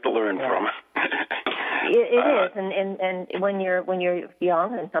we have to learn from. It is, and when you're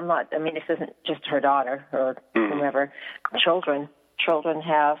young, and this isn't just her daughter or whomever, children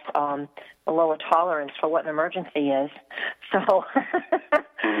have a lower tolerance for what an emergency is. So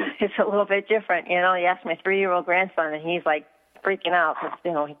it's a little bit different. You ask my 3-year-old grandson, and he's like freaking out because, he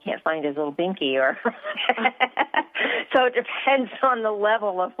can't find his little binky or so it depends on the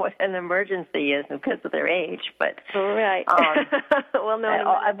level of what an emergency is because of their age. But right. Well, no.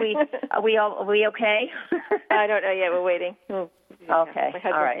 Are we okay? I don't know yet. We're waiting. Okay. My husband's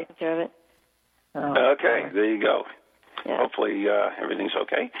all right. taking care of it. Okay. There you go. Yeah. Hopefully everything's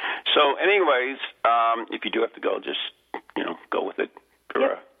okay. So, anyways, if you do have to go, just go with it.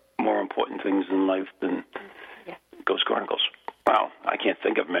 There are more important things in life than Ghost Chronicles. Well, I can't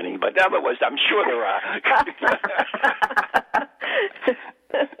think of many, but otherwise, I'm sure there are.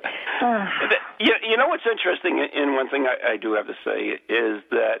 What's interesting, and one thing I do have to say, is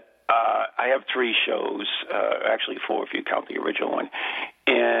that I have 3 shows, actually 4 if you count the original one,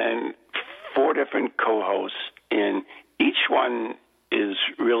 and 4 different co-hosts, and each one is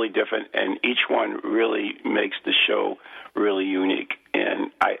really different, and each one really makes the show really unique.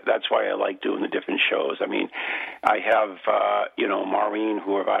 And that's why I like doing the different shows. I mean, I have, Maureen,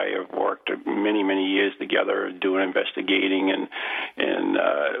 who I have worked many, many years together doing investigating, and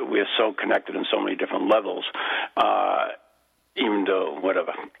we're so connected on so many different levels. even though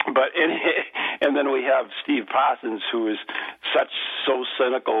whatever. But and then we have Steve Parsons, who is so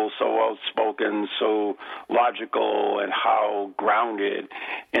cynical, so outspoken, so logical, and how grounded.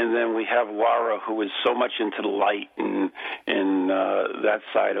 And then we have Laura, who is so much into the light and that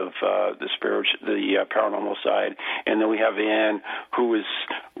side of the spiritual, the paranormal side. And then we have Anne, who has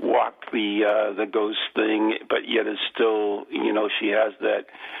walked the ghost thing, but yet is still, she has that.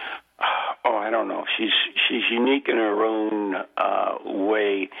 Oh, I don't know. She's unique in her own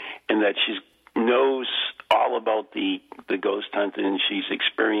way, in that she knows all about the ghost hunting. She's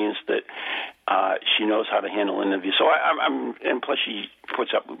experienced it. She knows how to handle interviews. So and plus she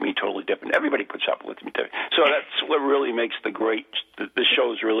puts up with me totally different. Everybody puts up with me different. So that's what really makes the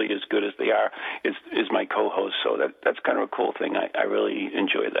shows really as good as they are. Is my co-host. So that's kind of a cool thing. I really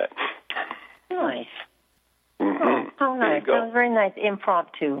enjoy that. Nice. Mm-hmm. Oh, how nice. That was very nice,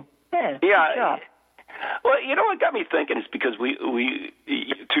 impromptu. Yeah. Good job. Well, what got me thinking is because we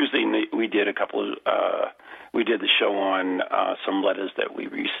Tuesday we did we did the show on some letters that we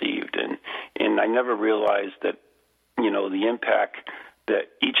received, and I never realized that the impact that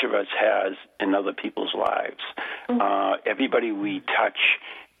each of us has in other people's lives. Mm-hmm. Everybody we touch,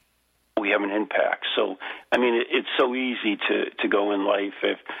 we have an impact. So I mean, it's so easy to go in life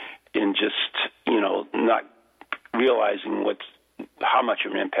and just not realizing how much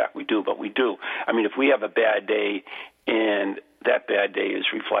of an impact we do, but we do. I mean, if we have a bad day and that bad day is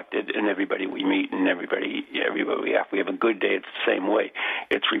reflected in everybody we meet and everybody we have a good day, it's the same way.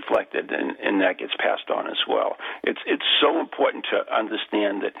 It's reflected and that gets passed on as well. It's so important to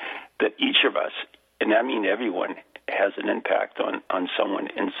understand that each of us, and I mean everyone, has an impact on someone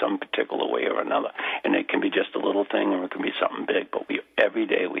in some particular way or another. And it can be just a little thing or it can be something big, but every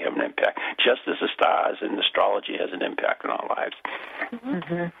day we have an impact, just as the stars and astrology has an impact on our lives.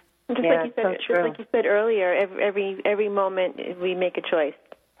 Mm-hmm. Just like you said earlier, every moment we make a choice.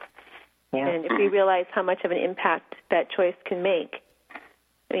 Yeah. And if we realize how much of an impact that choice can make,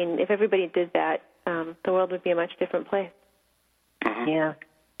 I mean, if everybody did that, the world would be a much different place. Mm-hmm. Yeah.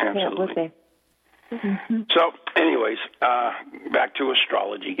 Absolutely. Yeah, it would be. Mm-hmm. So, anyways, back to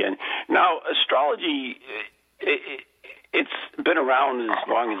astrology again. Now, astrology, it's been around as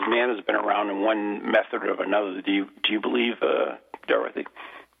long as man has been around in one method or another. Do you believe, Dorothy?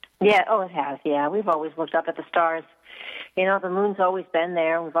 Yeah, it has, yeah. We've always looked up at the stars. The moon's always been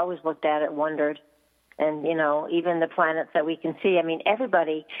there. We've always looked at it, wondered. And, even the planets that we can see. I mean,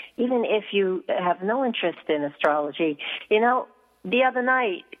 everybody, even if you have no interest in astrology, the other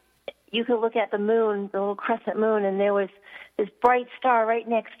night, you could look at the moon, the little crescent moon, and there was this bright star right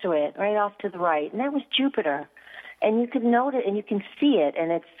next to it, right off to the right, and that was Jupiter. And you could note it, and you can see it,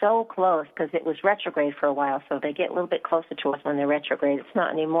 and it's so close because it was retrograde for a while, so they get a little bit closer to us when they're retrograde. It's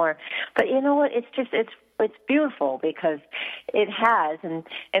not anymore. But you know what? It's beautiful because it has, and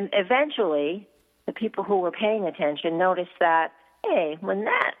eventually the people who were paying attention noticed that, hey, when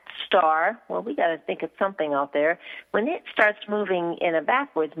that star, well, we got to think of something out there. When it starts moving in a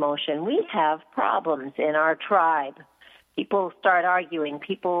backwards motion, we have problems in our tribe. People start arguing.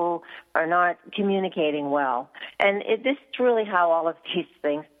 People are not communicating well. And this is really how all of these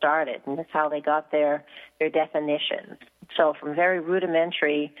things started, and this is how they got their definitions. So from very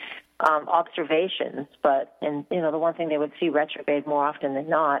rudimentary observations, the one thing they would see retrograde more often than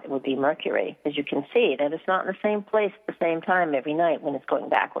not would be Mercury, as you can see, that it's not in the same place at the same time every night when it's going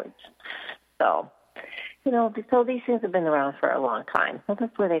backwards. So, so these things have been around for a long time. So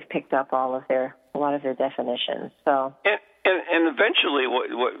that's where they've picked up a lot of their definitions. So. And eventually,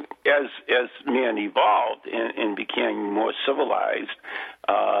 as man evolved and became more civilized,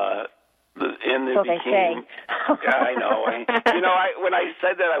 so they say. I know. When I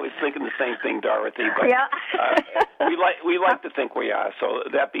said that, I was thinking the same thing, Dorothy. But yeah. we like to think we are. So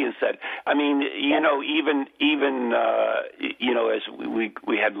that being said, I mean, even as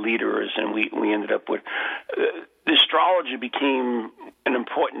we had leaders and we ended up with the astrology became an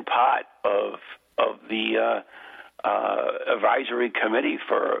important part of the advisory committee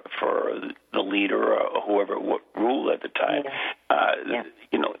for the leader or whoever ruled at the time. Yeah.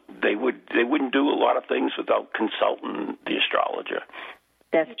 They wouldn't do a lot of things without consulting the astrologer.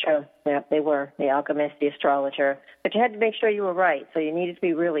 That's true. Yeah, they were the alchemist, the astrologer, but you had to make sure you were right. So you needed to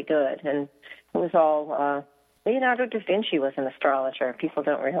be really good, and it was all. Leonardo da Vinci was an astrologer. People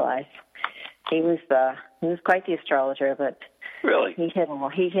don't realize he was quite the astrologer, but really he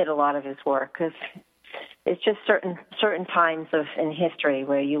hid a lot of his work because. It's just certain times in history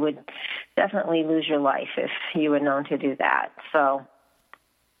where you would definitely lose your life if you were known to do that. So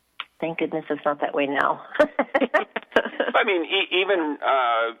thank goodness it's not that way now. I mean, even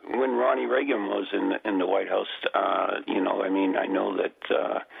when Ronnie Reagan was in the White House, you know, I mean, I know that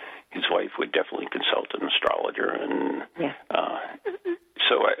his wife would definitely consult an astrologer, and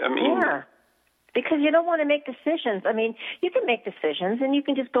so I mean. Yeah. Because you don't want to make decisions. I mean, you can make decisions and you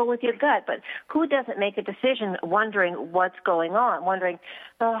can just go with your gut, but who doesn't make a decision wondering what's going on, wondering,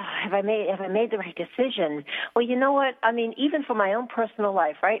 oh, have I made the right decision? Well, you know what? I mean, even for my own personal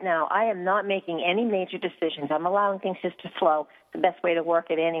life right now, I am not making any major decisions. I'm allowing things just to flow. It's the best way to work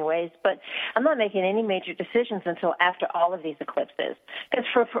it anyways, but I'm not making any major decisions until after all of these eclipses. Because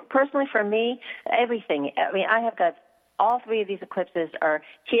personally for me, everything, I mean, I have got all three of these eclipses are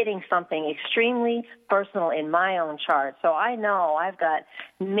hitting something extremely personal in my own chart. So I know I've got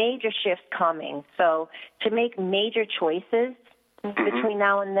major shifts coming. So to make major choices between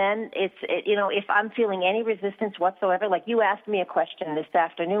now and then, you know, if I'm feeling any resistance whatsoever, like you asked me a question this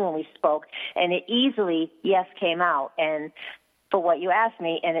afternoon when we spoke, and it easily, yes, came out. And for what you asked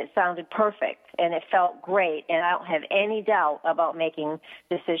me, and it sounded perfect, and it felt great, and I don't have any doubt about making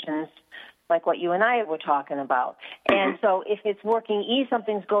decisions like what you and I were talking about. And so if it's working,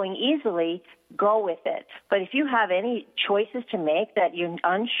 something's going easily, go with it. But if you have any choices to make that you're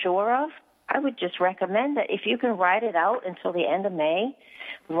unsure of, I would just recommend that if you can ride it out until the end of May,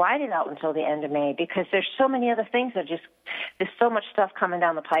 ride it out until the end of May, because there's so many other things that there's so much stuff coming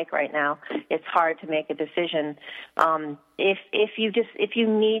down the pike right now. It's hard to make a decision. If you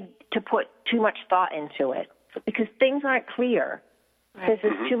need to put too much thought into it, because things aren't clear. Because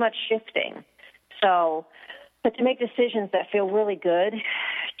there's too much shifting. So, but to make decisions that feel really good,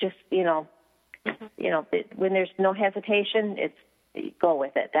 just, when there's no hesitation, go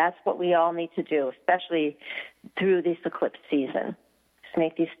with it. That's what we all need to do, especially through this eclipse season. Just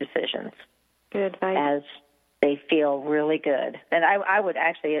make these decisions. Good advice. As they feel really good. And I would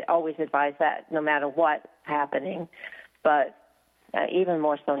actually always advise that no matter what's happening. But even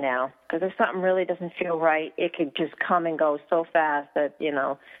more so now, because if something really doesn't feel right, it could just come and go so fast that,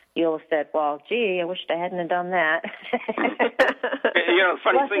 you'll have said, well, gee, I wished I hadn't have done that. The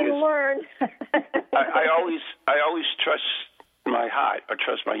funny thing is, learned. I always trust my heart, or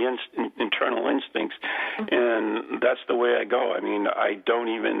trust my internal instincts, and that's the way I go. I mean, I don't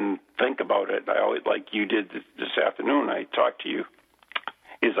even think about it. I always, like you did this afternoon, I talked to you,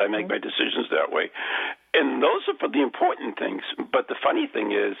 is I make my decisions that way. And those are for the important things. But the funny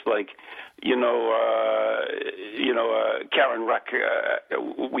thing is, like, Karen Ruck,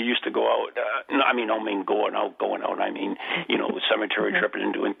 we used to go out. I don't mean going out. I mean, cemetery tripping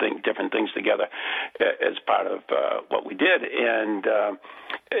and doing different things together as part of what we did. And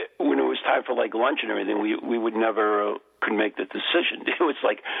when it was time for, like, lunch and everything, we would never could make the decision. It was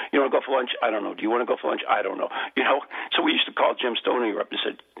like, you want to go for lunch? I don't know. Do you want to go for lunch? I don't know. So we used to call Jim Stoney up and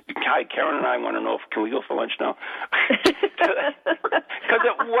said, hi, Karen and I want to know can we go for lunch now? Because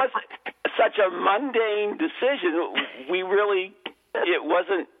it was such a mundane decision. It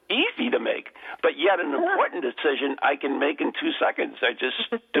wasn't easy to make, but yet an important decision I can make in 2 seconds. I just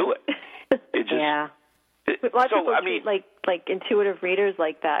do it. Yeah. A lot of people treat like intuitive readers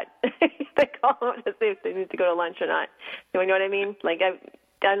like that. They call them to see if they need to go to lunch or not. You know what I mean? Like, I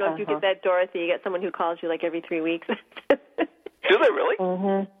don't know if you get that, Dorothy. You get someone who calls you like every 3 weeks. Do they really?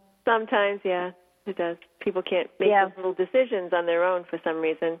 Mm-hmm. Sometimes, yeah, it does. People can't make those little decisions on their own for some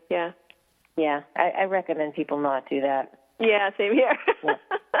reason. Yeah. Yeah, I recommend people not do that. Yeah, same here. Yeah.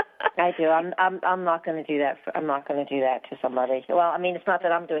 I do. I'm not going to do that. I'm not going to do that to somebody. Well, I mean, it's not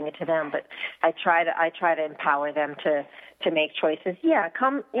that I'm doing it to them, but I try to empower them to make choices. Yeah,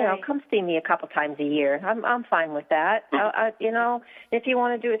 come see me a couple times a year. I'm fine with that. If you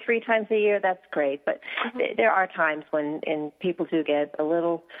want to do it 3 times a year, that's great. But there are times when people do get a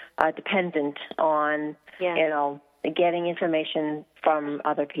little dependent on getting information from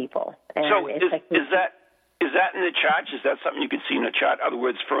other people. And so is that in the chart? Is that something you can see in the chart? In other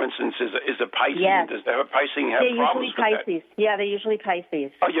words, for instance, is a Pisces, does a Pisces have problems with Pisces. That? Yeah, they're usually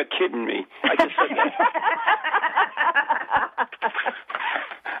Pisces. Oh, you're kidding me. I just said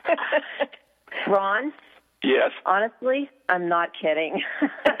that. Ron? Yes? Honestly, I'm not kidding.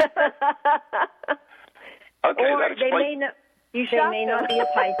 Okay, that explains... They may not be a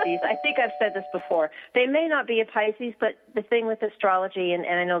Pisces. I think I've said this before. They may not be a Pisces, but the thing with astrology, and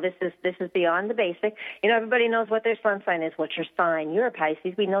I know this is beyond the basic. Everybody knows what their sun sign is. What's your sign? You're a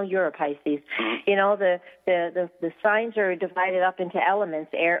Pisces. We know you're a Pisces. Mm-hmm. The signs are divided up into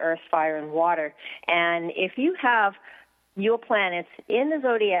elements: air, earth, fire, and water. And if you have your planets in the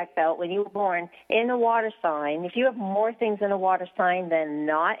zodiac belt when you were born in a water sign, if you have more things in a water sign than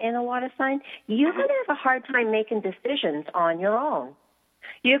not in a water sign, you're going to have a hard time making decisions on your own.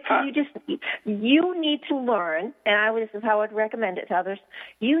 You need to learn, and this is how I would recommend it to others.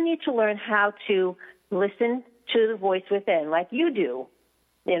 You need to learn how to listen to the voice within, like you do.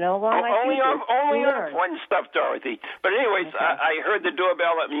 Only on fun stuff, Dorothy. But anyways, okay. I heard the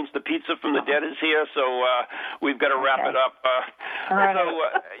doorbell. That means the pizza from the dead is here, so we've got to wrap it up. All right. So,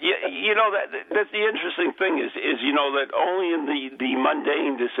 that's the interesting thing is that only in the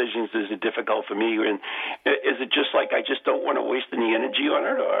mundane decisions is it difficult for me. And is it just like I just don't want to waste any energy on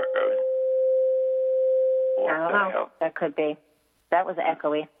it, or I don't know. That could be. That was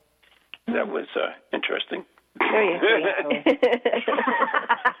echoey. That was interesting. Very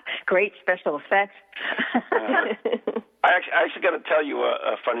great special effects. I actually got to tell you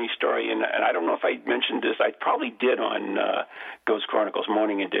a funny story, and I don't know if I mentioned this. I probably did on Ghost Chronicles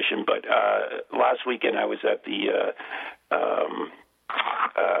Morning Edition, but last weekend I was at the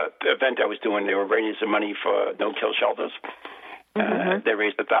event I was doing. They were raising some money for no-kill shelters. They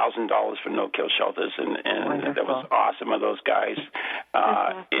raised $1,000 for no-kill shelters, and that was awesome of those guys.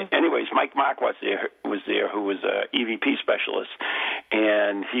 Anyways, Mike Mark was there, who was an EVP specialist,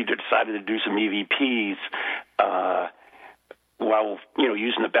 and he decided to do some EVPs while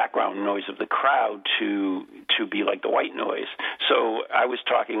using the background noise of the crowd to be like the white noise. So I was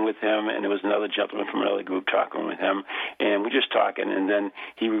talking with him, and there was another gentleman from another group talking with him, and we're just talking, and then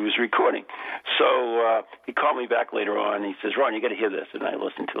he was recording. So he called me back later on, and he says, "Ron, you got to hear this." And I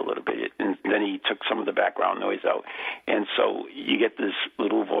listened to a little bit, and then he took some of the background noise out, and so you get this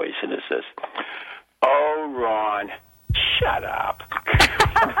little voice, and it says, "Oh, Ron, shut up."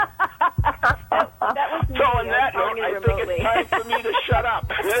 That was me. So on that note, I think it's time for me to shut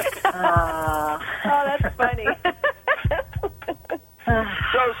up. Oh, that's funny.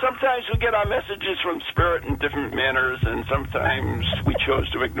 So sometimes we get our messages from Spirit in different manners, and sometimes we chose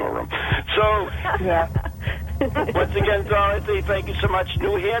to ignore them. So, once again, Dorothy, thank you so much.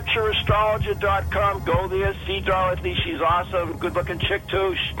 NewHampshireAstrologer.com. Go there, see Dorothy. She's awesome. Good-looking chick,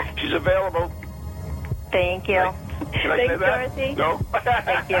 too. She's available. Thank you. Can I say that? Dorothy. No?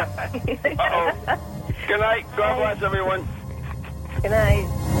 Thank you. Uh-oh. Good night. God bless everyone. Good night.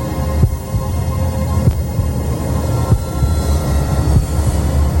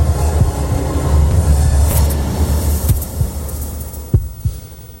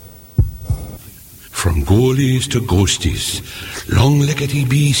 From ghoulies to ghosties, long-leggedy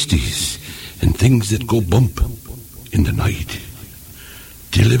beasties, and things that go bump in the night.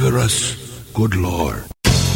 Deliver us, good Lord.